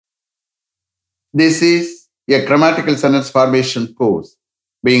This is a grammatical sentence formation course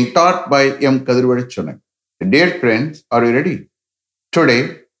being taught by M. Kadirvadi. Dear friends, are you ready?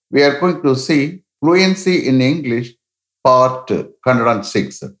 Today, we are going to see Fluency in English, part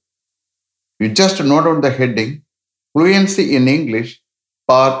 106. You just note down the heading Fluency in English,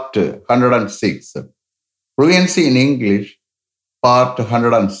 part 106. Fluency in English, part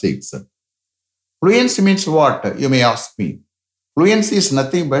 106. Fluency means what? You may ask me. Fluency is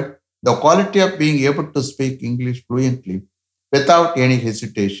nothing but the quality of being able to speak English fluently without any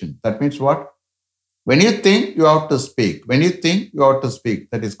hesitation. That means what? When you think you have to speak, when you think you have to speak,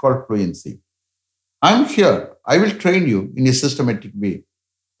 that is called fluency. I'm here. I will train you in a systematic way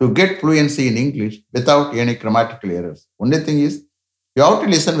to get fluency in English without any grammatical errors. Only thing is, you have to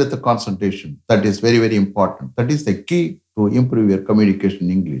listen with the concentration. That is very, very important. That is the key to improve your communication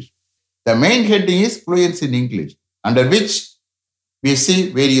in English. The main heading is fluency in English, under which we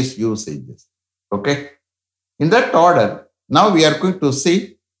see various usages. Okay. In that order, now we are going to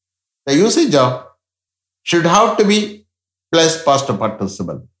see the usage of should have to be plus past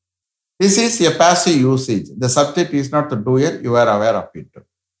participle. This is a passive usage. The subject is not the doer, you are aware of it.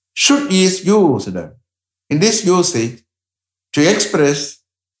 Should is used in this usage to express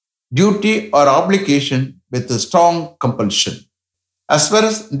duty or obligation with a strong compulsion. As far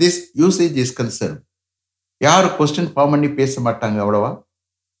as this usage is concerned, யாரும் question form பண்ணி பேச மாட்டாங்க அவ்வளவா.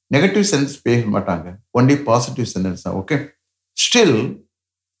 Negative sentence பேச மாட்டாங்க. Only positive sentence தான். Okay. Still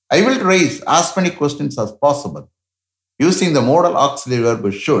I will raise as many questions as possible using the modal auxiliary verb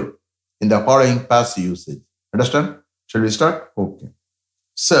should in the following passive usage. Understand? Shall we start? Okay.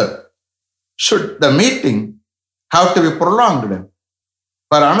 Sir, should the meeting have to be prolonged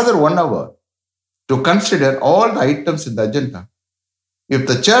for another 1 hour to consider all the items in the agenda if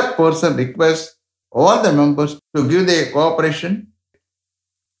the chairperson requests all the members to give their cooperation?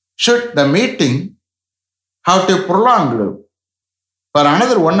 Should the meeting have to be prolonged for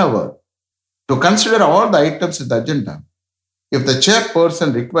another 1 hour to consider all the items in the agenda if the chairperson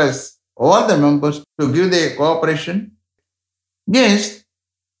requests all the members to give their cooperation? Yes,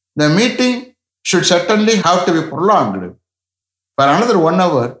 the meeting should certainly have to be prolonged for another 1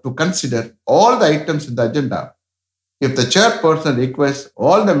 hour to consider all the items in the agenda if the chairperson requests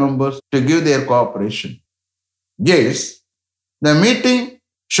all the members to give their cooperation. Yes, the meeting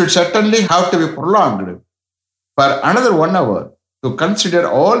should certainly have to be prolonged for another 1 hour to consider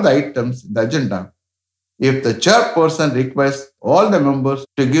all the items in the agenda if the chairperson requests all the members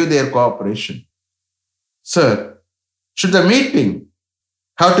to give their cooperation. Sir, should the meeting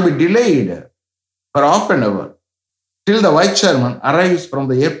have to be delayed for half an hour till the vice chairman arrives from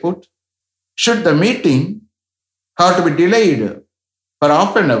the airport? Should the meeting have to be delayed for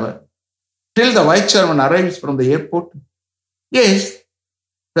half an hour till the vice chairman arrives from the airport? Yes,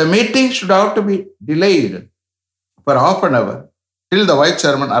 the meeting should have to be delayed for half an hour till the vice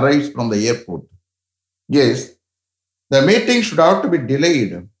chairman arrives from the airport. Yes, the meeting should have to be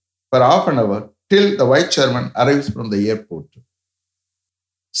delayed for half an hour till the vice chairman arrives from the airport.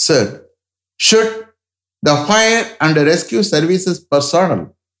 Sir, should the fire and rescue services personnel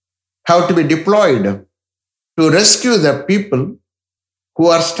have to be deployed to rescue the people who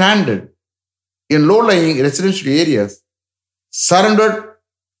are stranded in low-lying residential areas surrounded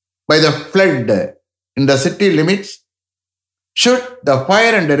by the flood in the city limits? Should the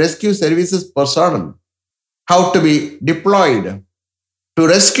fire and rescue services personnel have to be deployed to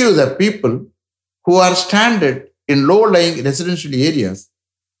rescue the people who are stranded in low-lying residential areas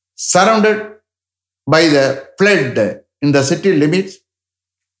surrounded by the flood in the city limits?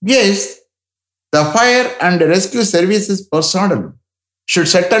 Yes, the fire and rescue services personnel should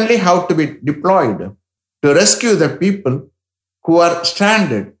certainly have to be deployed to rescue the people who are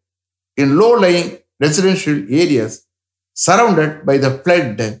stranded in low-lying residential areas surrounded by the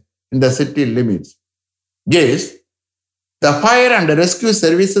flood in the city limits. Yes, the fire and rescue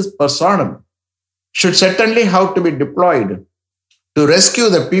services personnel should certainly have to be deployed to rescue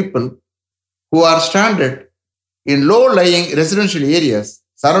the people who are stranded in low-lying residential areas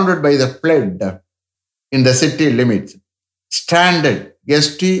surrounded by the flood in the city limits. Stranded,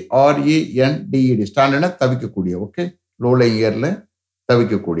 S-T-R-E-N-D-E-D, stranded தவிக்கக்கூடிய, okay? Low-lying area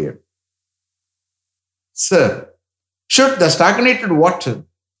தவிக்கக்கூடிய. Sir, should the stagnated water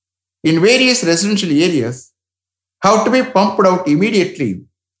in various residential areas have to be pumped out immediately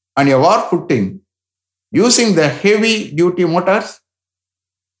on a war footing using the heavy-duty motors?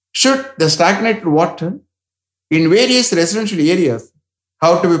 Should the stagnated water in various residential areas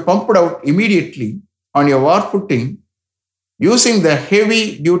have to be pumped out immediately on a war footing using the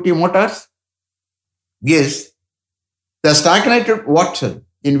heavy-duty motors? Yes, the stagnated water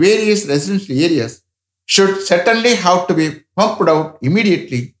in various residential areas should certainly have to be pumped out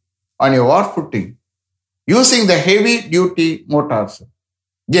immediately on a war footing using the heavy duty motors.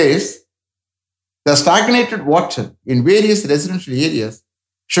 Yes, the stagnated water in various residential areas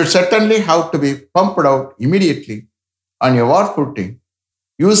should certainly have to be pumped out immediately on a war footing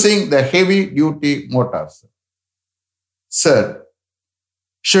using the heavy duty motors. Sir,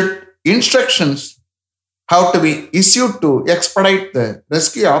 should instructions have to be issued to expedite the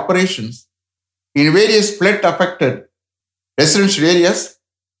rescue operations in various flood affected residential areas?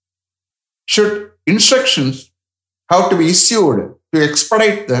 Should instructions have to be issued to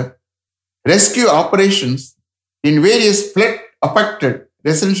expedite the rescue operations in various flood affected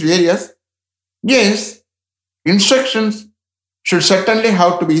residential areas? Yes, instructions should certainly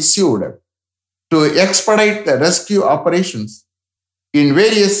have to be issued to expedite the rescue operations in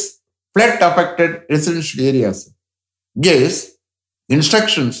various flood affected residential areas. Yes,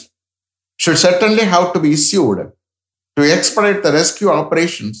 instructions should certainly have to be issued to expedite the rescue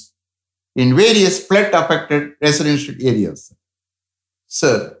operations in various flood affected residential areas.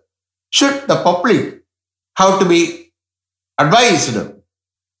 Sir, should the public have to be advised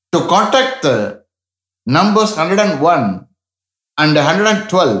to contact the numbers 101 and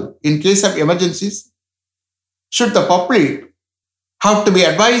 112 in case of emergencies? Should the public have to be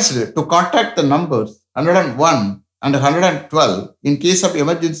advised to contact the numbers 101 and 112 in case of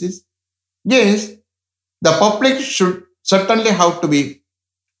emergencies? Yes, the public should certainly have to be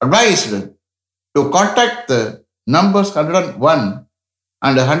advised to contact the numbers 101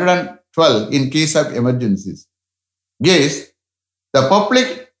 and 112 in case of emergencies. Yes, the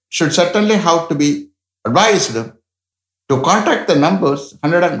public should certainly have to be advised to contact the numbers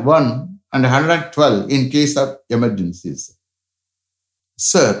 101 and 112 in case of emergencies.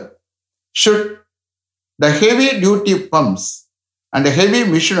 Sir, should the heavy duty pumps and heavy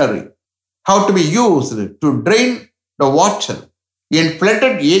machinery have to be used to drain the water in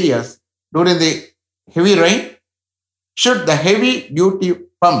flooded areas during the heavy rain? Should the heavy duty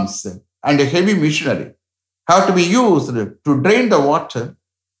pumps and heavy machinery have to be used to drain the water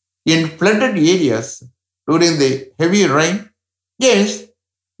in flooded areas during the heavy rain? Yes,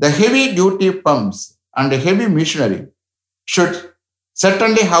 the heavy duty pumps and heavy machinery should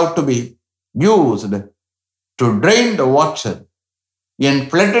certainly have to be used to drain the water in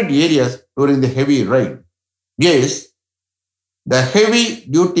flooded areas during the heavy rain. Yes, the heavy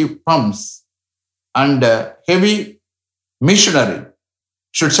duty pumps and heavy machinery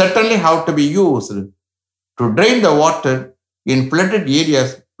should certainly have to be used to drain the water in flooded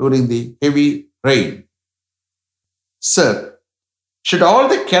areas during the heavy rain. Sir, should all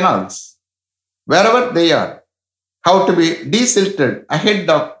the canals, wherever they are, have to be desilted ahead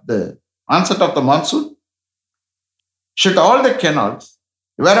of the onset of the monsoon? Should all the canals,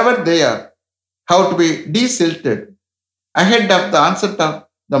 wherever they are, have to be desilted ahead of the onset of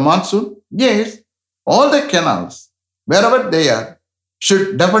the monsoon? Yes, all the canals, wherever they are,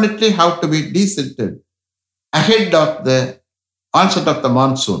 should definitely have to be desilted ahead of the onset of the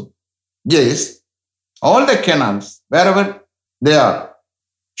monsoon. Yes, all the canals, wherever they are,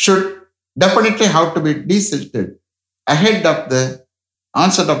 should definitely have to be desilted ahead of the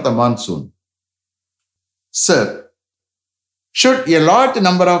onset of the monsoon. Sir, should a large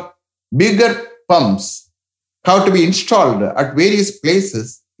number of bigger pumps have to be installed at various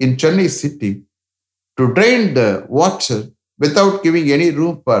places in Chennai city to drain the water without giving any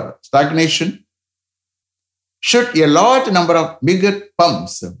room for stagnation? Should a large number of bigger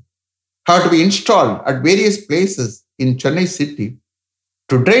pumps have to be installed at various places in Chennai city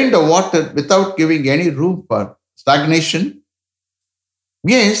to drain the water without giving any room for stagnation?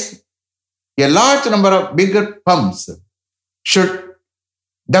 Yes, a large number of bigger pumps should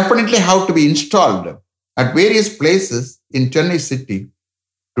definitely have to be installed at various places in Chennai city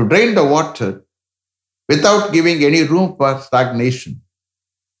to drain the water without giving any room for stagnation.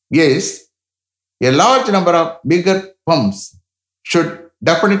 Yes, a large number of bigger pumps should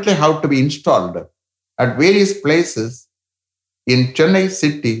definitely have to be installed at various places in Chennai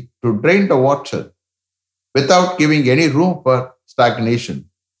city to drain the water without giving any room for stagnation.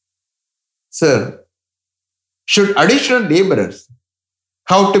 Sir, should additional laborers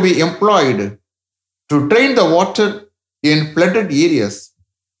have to be employed to drain the water in flooded areas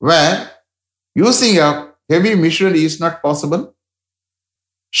where using a heavy machinery is not possible?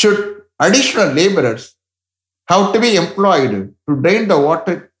 Should additional laborers have to be employed to drain the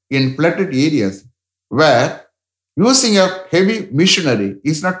water in flooded areas where using a heavy machinery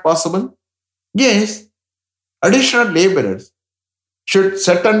is not possible? Yes, additional laborers should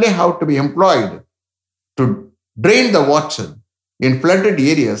certainly have to be employed to drain the water in flooded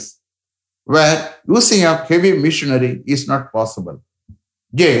areas where using of heavy machinery is not possible.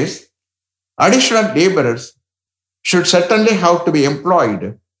 Yes, additional laborers should certainly have to be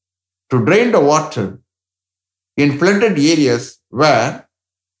employed to drain the water in flooded areas where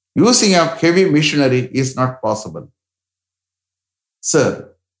using of heavy machinery is not possible.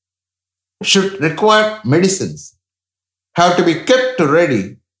 Sir, should required medicines have to be kept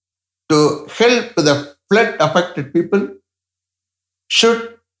ready to help the flood affected people?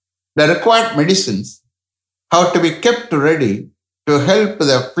 Should the required medicines have to be kept ready to help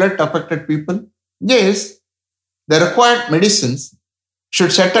the flood affected people? Yes, the required medicines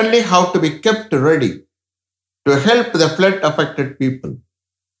should certainly have to be kept ready to help the flood affected people.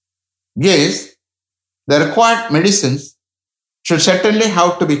 Yes, the required medicines should certainly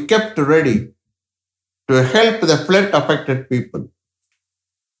have to be kept ready to help the flood affected people.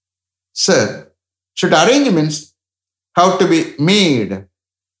 Sir, should arrangements have to be made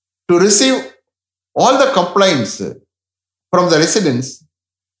to receive all the complaints from the residents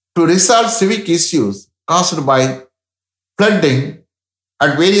to resolve civic issues caused by flooding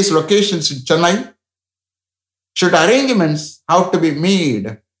at various locations in Chennai? Should arrangements have to be made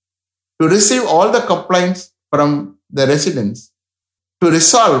to receive all the complaints from the residents to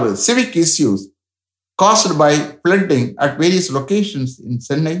resolve civic issues caused by flooding at various locations in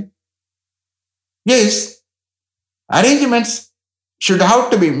Chennai? Yes, arrangements should have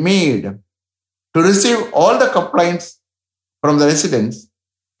to be made to receive all the complaints from the residents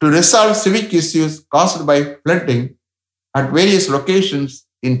to resolve civic issues caused by flooding at various locations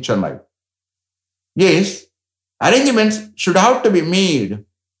in Chennai. Yes, arrangements should have to be made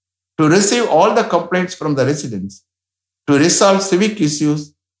to receive all the complaints from the residents to resolve civic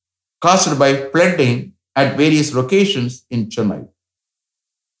issues caused by flooding at various locations in Chennai.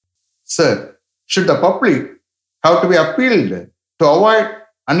 Sir, should the public have to be appealed to avoid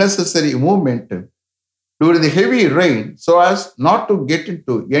unnecessary movement during the heavy rain so as not to get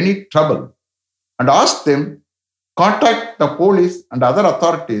into any trouble and ask them contact the police and other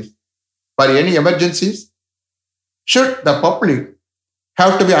authorities for any emergencies? Should the public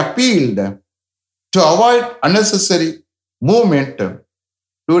have to be appealed to avoid unnecessary movement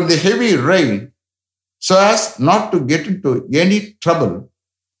during the heavy rain so as not to get into any trouble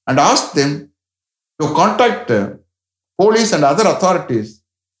and ask them to contact the police and other authorities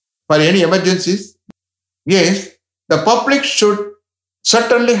for any emergencies? Yes, the public should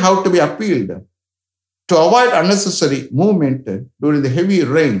certainly have to be appealed to avoid unnecessary movement during the heavy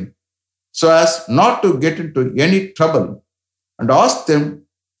rain so as not to get into any trouble and ask them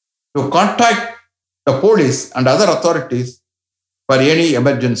to contact the police and other authorities for any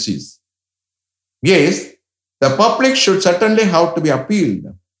emergencies. Yes, the public should certainly have to be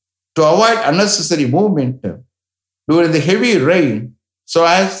appealed to avoid unnecessary movement during the heavy rain so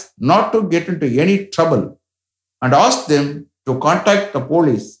as not to get into any trouble and ask them to contact the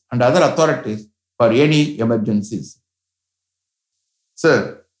police and other authorities for any emergencies.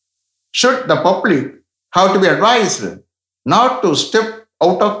 Sir, should the public have to be advised not to step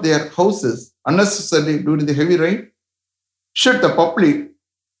out of their houses unnecessarily during the heavy rain? Should the public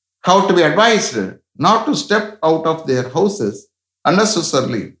have to be advised not to step out of their houses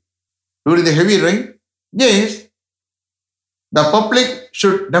unnecessarily during the heavy rain? Yes, the public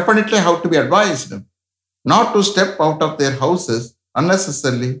should definitely have to be advised not to step out of their houses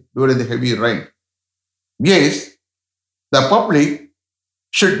unnecessarily during the heavy rain. Yes, the public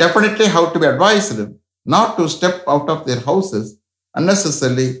should definitely have to be advised not to step out of their houses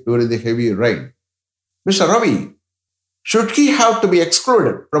unnecessarily during the heavy rain. Mr. Ravi, should he have to be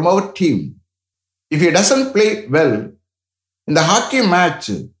excluded from our team if he doesn't play well in the hockey match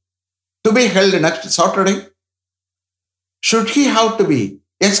to be held next Saturday? Should he have to be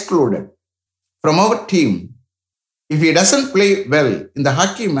excluded from our team if he doesn't play well in the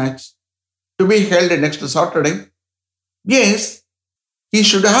hockey match to be held next Saturday? Yes, he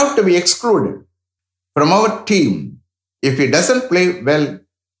should have to be excluded from our team if he doesn't play well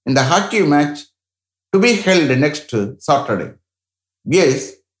in the hockey match to be held next Saturday.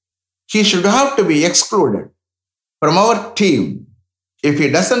 Yes, he should have to be excluded from our team if he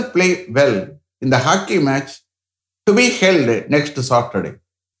doesn't play well in the hockey match to be held next Saturday.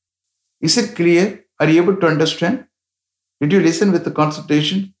 Is it clear? Are you able to understand? Did you listen with the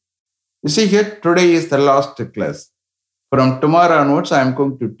concentration? You see here, today is the last class. From tomorrow onwards, I am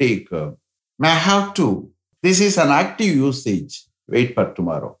going to take, may I have to. This is an active usage. Wait for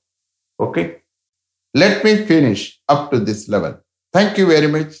tomorrow. Okay? Let me finish up to this level. Thank you very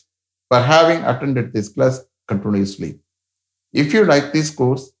much for having attended this class continuously. If you like this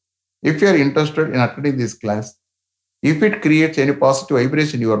course, if you are interested in attending this class, If it creates any positive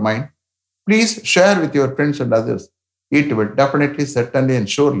vibration in your mind, please share with your friends and others. It will definitely, certainly, and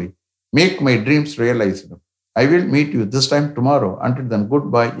surely make my dreams realized. I will meet you this time tomorrow. Until then,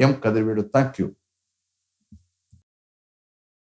 goodbye. M. Kadirvedu. Thank you.